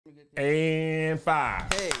And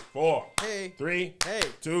 5, Hey. 4, Hey. 3, Hey.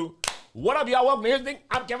 2. What up, y'all? Welcome to everything.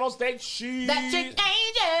 I'm KevOnTMZ. She's That chick angel.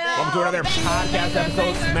 welcome to another podcast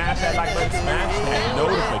episode. Smash that like button, smash that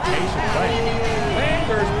notification button.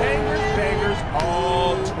 Bangers,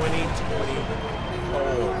 all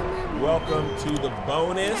 2020. Welcome to the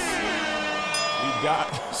bonus. We got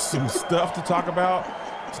some stuff to talk about.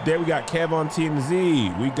 Today we got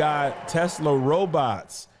KevOnTMZ. We got Tesla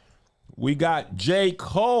robots. We got J.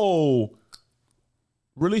 Cole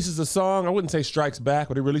releases a song. I wouldn't say strikes back,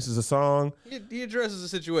 but he releases a song. He addresses the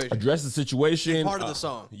situation. Addresses the situation. Part of the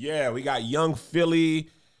song. Yeah, we got young Philly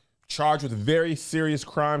charged with very serious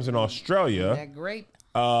crimes in Australia. That great.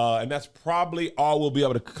 And that's probably all we'll be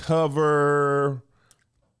able to cover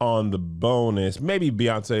on the bonus. Maybe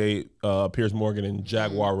Beyonce, Piers Morgan, and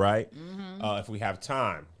Jaguar, right? If we have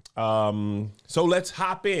time. So let's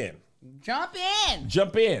hop in. Jump in.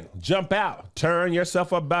 Jump in, jump out, turn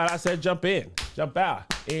yourself about. I said jump in, jump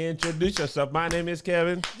out, introduce yourself. My name is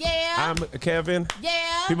Kevin. Yeah. I'm Kevin.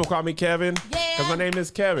 Yeah. People call me Kevin. Yeah. Because my name is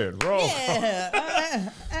Kevin. Roll. Yeah.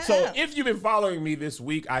 So if you've been following me this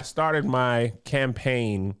week, I started my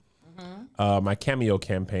campaign, my cameo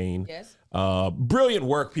campaign. Yes. Brilliant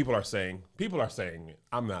work, people are saying. People are saying it.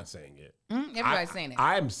 I'm not saying it. Everybody's saying it.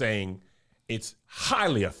 I'm saying it's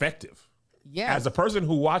highly effective. Yeah. As a person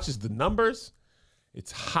who watches the numbers,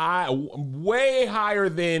 it's high, way higher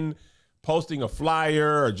than posting a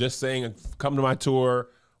flyer or just saying, come to my tour.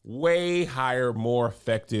 Way higher, more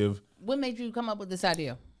effective. What made you come up with this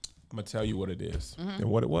idea? I'm going to tell you what it is and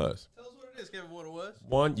what it was. Tell us what it is, Kevin, what it was.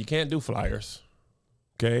 One, you can't do flyers,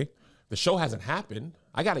 okay? The show hasn't happened.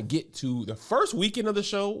 I got to get to the first weekend of the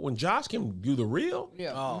show when Josh can do the reel.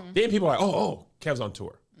 Yeah. Oh. Then people are like, oh, Kev's on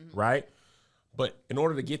tour, right? But in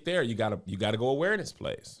order to get there, you gotta go awareness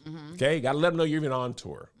plays. Okay, you gotta let them know you're even on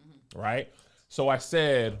tour, right? So I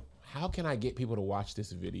said, how can I get people to watch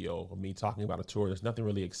this video of me talking about a tour? There's nothing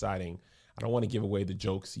really exciting. I don't want to give away the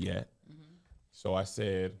jokes yet. So I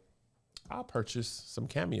said, I'll purchase some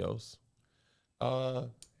cameos.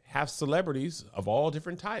 Have celebrities of all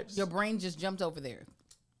different types. Your brain just jumped over there.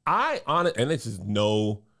 And this is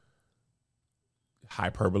no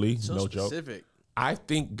hyperbole, So no joke. specific. I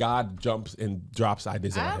think God jumps and drops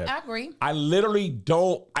ideas in my head. I agree. I literally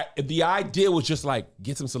don't. The idea was just like,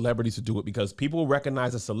 get some celebrities to do it because people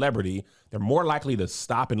recognize a celebrity. They're more likely to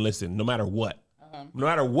stop and listen no matter what. No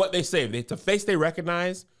matter what they say. If it's a face they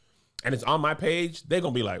recognize and it's on my page, they're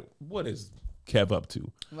going to be like, what is Kev up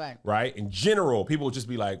to? Right. Right? In general, people will just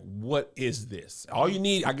be like, what is this? All you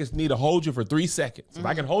need, I just need to hold you for 3 seconds. If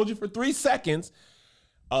I can hold you for 3 seconds,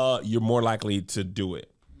 you're more likely to do it.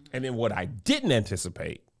 And then what I didn't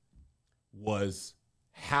anticipate was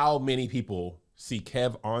how many people see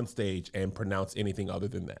Kev on stage and pronounce anything other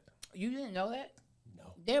than that. You didn't know that? No.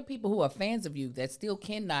 There are people who are fans of you that still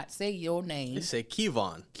cannot say your name. They say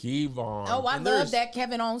Kevon. Kevon. Oh, I And love there's- that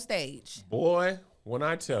Kevin on stage. Boy, when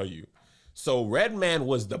I tell you. So Redman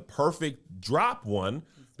was the perfect drop one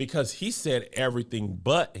because he said everything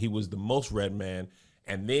but he was the most Redman.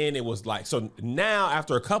 And then it was like, so now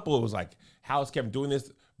after a couple, it was like, how is Kevin doing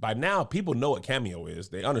this? By now, people know what Cameo is.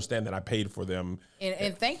 They understand that I paid for them.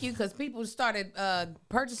 And thank you, because people started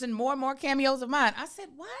purchasing more and more cameos of mine. I said,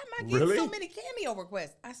 why am I getting Really? so many cameo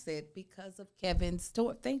requests? I said, because of Kevin's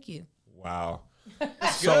tour. Thank you. Wow.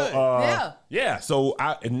 That's So, good. yeah. So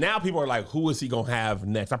and now people are like, who is he going to have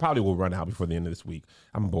next? I probably will run out before the end of this week.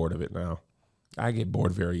 I'm bored of it now. I get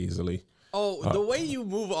bored very easily. Oh, the way you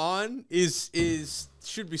move on is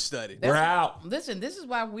should be studied. We're out. Listen, this is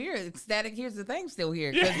why we're ecstatic. Here's the thing, still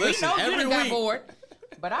here. Yeah. Because we Listen, know you every done got week- bored.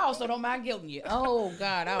 But I also don't mind guilting you. Oh,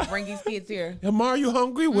 God, I'll bring these kids here. Are you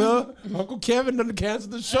hungry? Well, Uncle Kevin done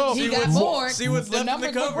canceled the show. He got what's- bored. see what's left in the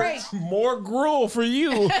numbers were cupboard. great. More gruel for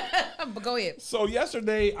you. But go ahead. So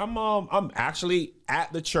yesterday, I'm actually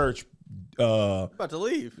at the church. About to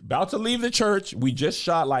leave. About to leave the church. We just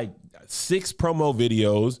shot like 6 promo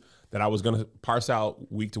videos that I was going to parse out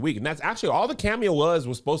week to week. And that's actually all the cameo was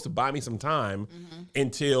supposed to buy me some time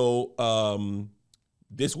until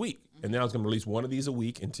this week. And then I was going to release one of these a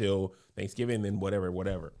week until Thanksgiving and then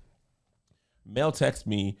whatever. Mel texted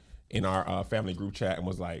me in our family group chat and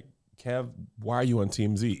was like, Kev, why are you on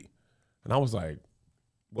TMZ? And I was like,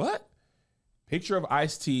 what? Picture of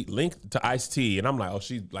Ice-T, linked to Ice-T. And I'm like, oh,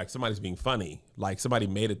 she's like, somebody's being funny. Like somebody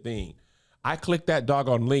made a thing. I clicked that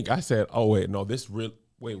doggone link. I said, oh, wait, no, this real.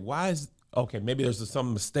 Wait, why is, okay, maybe there's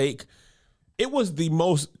some mistake. It was the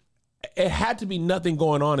most, it had to be nothing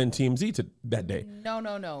going on in TMZ that day.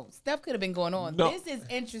 No. Stuff could have been going on. No. This is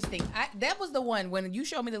interesting. That was the one, when you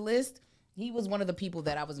showed me the list, he was one of the people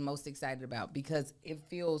that I was most excited about because it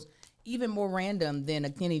feels even more random than a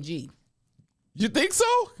Kenny G. You think so?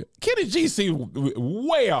 Kenny G seemed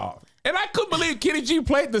way off. And I couldn't believe Kenny G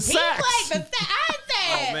played the sax. He played the sax. I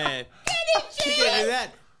said, Oh, man. Kenny G. He can do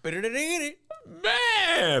that.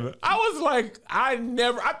 Man, I was like, I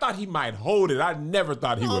thought he might hold it. I never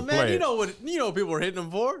thought he would play You it. know what people were hitting him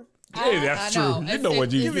for? Yeah, that's true. You know what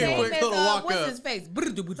G Give me a quick little walk what's up. his face?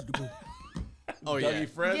 Oh, yeah. Dougie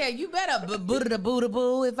Fresh? Yeah, you better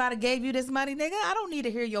boo if I'd have gave you this money, nigga. I don't need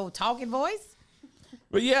to hear your talking voice.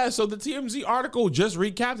 But yeah, so the TMZ article just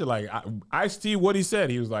recapped it. Like, Ice-T, what he said,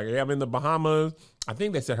 he was like, hey, I'm in the Bahamas. I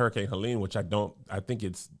think they said Hurricane Helene, which I think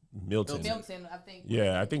it's Milton. Milton, I think.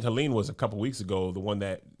 Yeah, I think Helene was a couple weeks ago, the one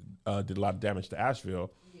that did a lot of damage to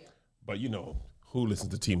Asheville. Yeah. But you know, who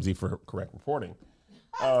listens to TMZ for correct reporting?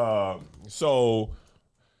 So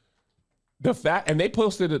the fact, and they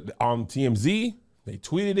posted it on TMZ, they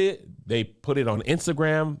tweeted it, they put it on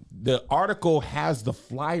Instagram. The article has the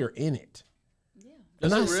flyer in it. Yeah.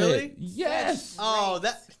 And Does it really? said, yes. Oh,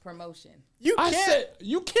 that promotion. I said,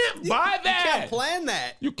 you can't buy that. You can't plan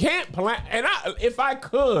that. You can't plan. And if I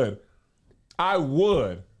could, I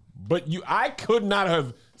would. But I could not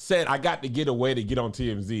have said I got to get away to get on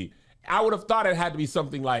TMZ. I would have thought it had to be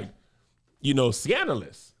something like, you know,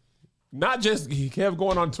 scandalous. Not just Kev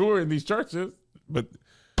going on tour in these churches, but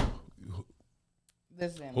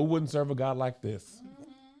Listen. who wouldn't serve a God like this?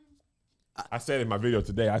 I said in my video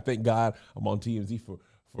today, I thank God I'm on TMZ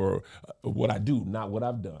for what I do, not what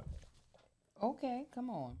I've done. Okay,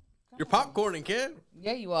 come on. You're popcorning, kid.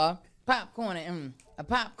 Yeah, you are. Popcorning. A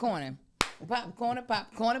popcorning. Popcorn.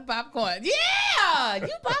 Yeah!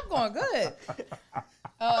 You popcorn. Good.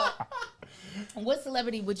 What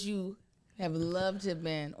celebrity would you have loved to have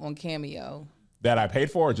been on Cameo? That I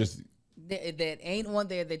paid for, or just That ain't on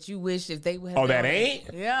there that you wish if they would have oh, that been on ain't?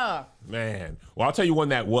 there. Yeah. Man. Well, I'll tell you one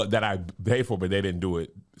that I paid for, but they didn't do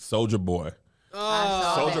it. Soulja Boy.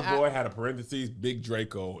 Soldier Boy had a parentheses, Big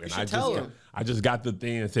Draco, and I just got the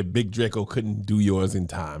thing that said Big Draco couldn't do yours in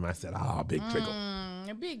time. I said, Big Draco.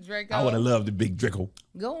 Big Draco. I would have loved the Big Draco.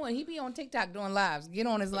 Go on. He be on TikTok doing lives. Get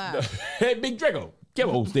on his live. Hey, Big Draco, get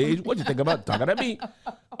on stage. What you think about talking to me?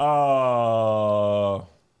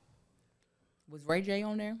 Was Ray J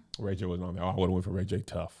on there? Ray J wasn't on there. I would have went for Ray J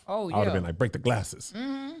Tough. Oh, I would have yeah. been like, break the glasses.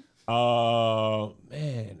 Man,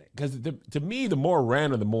 because to me, the more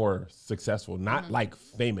random, the more successful. Not like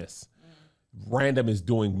famous. Random is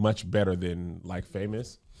doing much better than like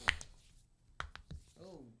famous.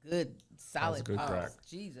 Oh, good. Solid good pause. crack.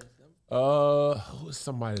 Jesus. Who's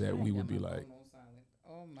somebody that we would be like?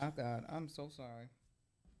 Oh my God, I'm so sorry.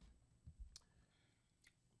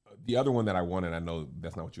 The other one that I wanted, I know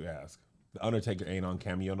that's not what you asked. The Undertaker ain't on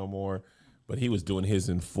Cameo no more, but he was doing his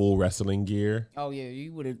in full wrestling gear. Oh yeah,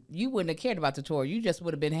 you wouldn't have cared about the tour. You just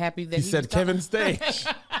would have been happy that He said Kevin Stage.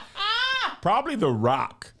 Probably The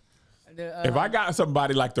Rock. If I got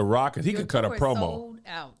somebody like The Rock, because he could cut a promo. Sold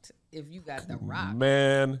out if you got The Rock.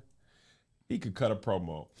 Man, he could cut a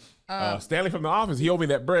promo. Stanley from The Office, he owed me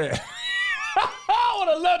that bread. I would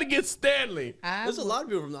have loved to get Stanley. There's a lot of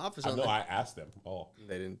people from The Office I on know, there. I asked them. Oh,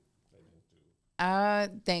 They didn't. I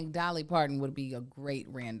think Dolly Parton would be a great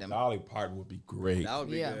random. Dolly Parton would be great. That would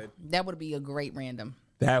be good. That would be a great random.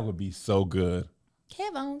 That would be so good.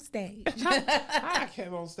 Kev on stage. I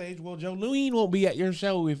came on stage. Well, Jolene won't be at your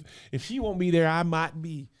show. If she won't be there, I might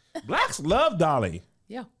be. Blacks love Dolly.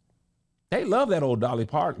 Yeah. They love that old Dolly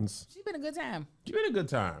Partons. She's been a good time. It's been a good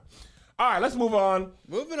time. All right, let's move on.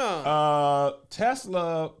 Moving on.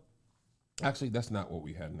 Tesla. Actually, that's not what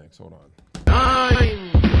we had next. Hold on.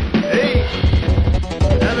 9, 8,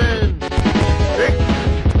 7, 6,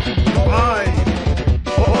 5,